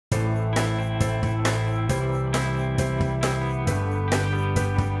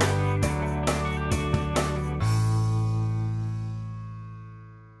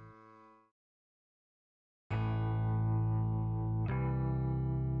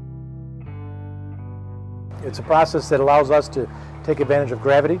It's a process that allows us to take advantage of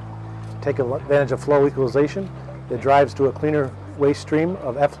gravity, take advantage of flow equalization, that drives to a cleaner waste stream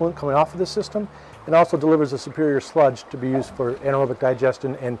of effluent coming off of the system, and also delivers a superior sludge to be used for anaerobic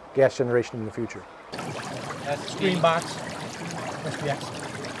digestion and gas generation in the future. That's the green box. That's the exit.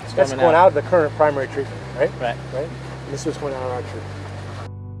 That's going out of the current primary treatment, right? Right. Right? And this is going out of our treatment.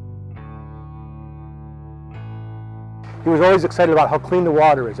 He was always excited about how clean the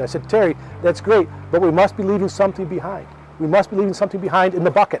water is. I said, Terry, that's great, but we must be leaving something behind. We must be leaving something behind in the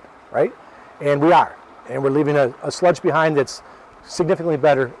bucket, right? And we are. And we're leaving a sludge behind that's significantly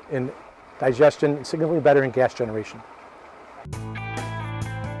better in digestion, and significantly better in gas generation.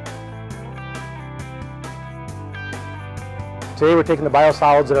 Today we're taking the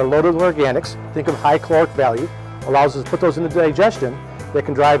biosolids that are loaded with organics, think of high caloric value, allows us to put those into digestion that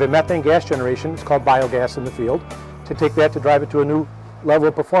can drive a methane gas generation, it's called biogas in the field, to take that to drive it to a new level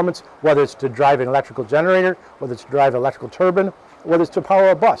of performance, whether it's to drive an electrical generator, whether it's to drive an electrical turbine, whether it's to power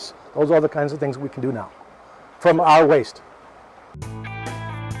a bus. Those are the kinds of things we can do now from our waste.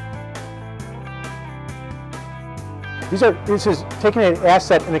 This is taking an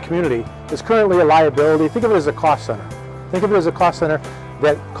asset in the community that's currently a liability. Think of it as a cost center. Think of it as a cost center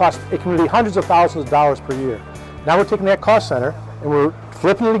that costs a community hundreds of thousands of dollars per year. Now we're taking that cost center and we're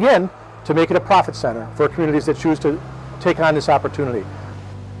flipping it again to make it a profit center for communities that choose to take on this opportunity.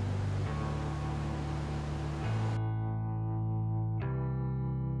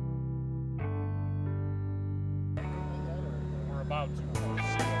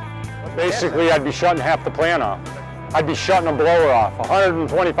 Basically, I'd be shutting half the plant off. I'd be shutting a blower off.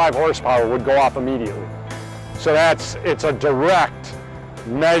 125 horsepower would go off immediately. So it's a direct,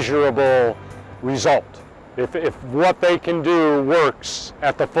 measurable result. If what they can do works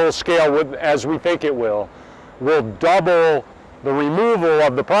at the full scale as we think it will double the removal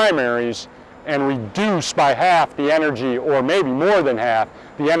of the primaries and reduce by half the energy, or maybe more than half,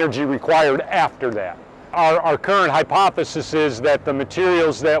 the energy required after that. Our current hypothesis is that the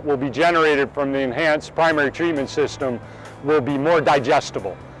materials that will be generated from the enhanced primary treatment system will be more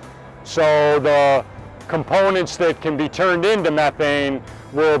digestible. So the components that can be turned into methane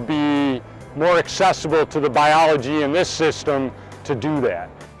will be more accessible to the biology in this system to do that.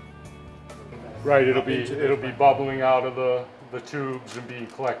 Right, it'll be bubbling out of the tubes and being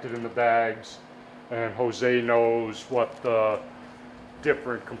collected in the bags, and Jose knows what the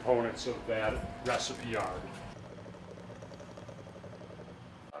different components of that recipe are.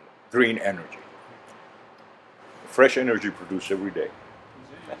 Green energy. Fresh energy produced every day.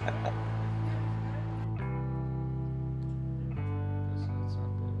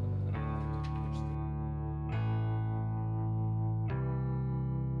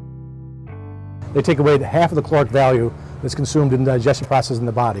 They take away half of the caloric value that's consumed in the digestion process in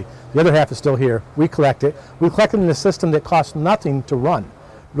the body. The other half is still here. We collect it. We collect it in a system that costs nothing to run,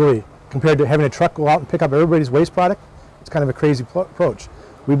 really, compared to having a truck go out and pick up everybody's waste product. It's kind of a crazy approach.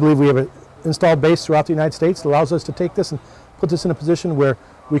 We believe we have an installed base throughout the United States that allows us to take this and put this in a position where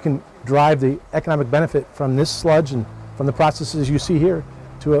we can drive the economic benefit from this sludge and from the processes you see here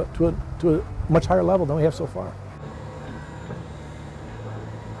to a much higher level than we have so far.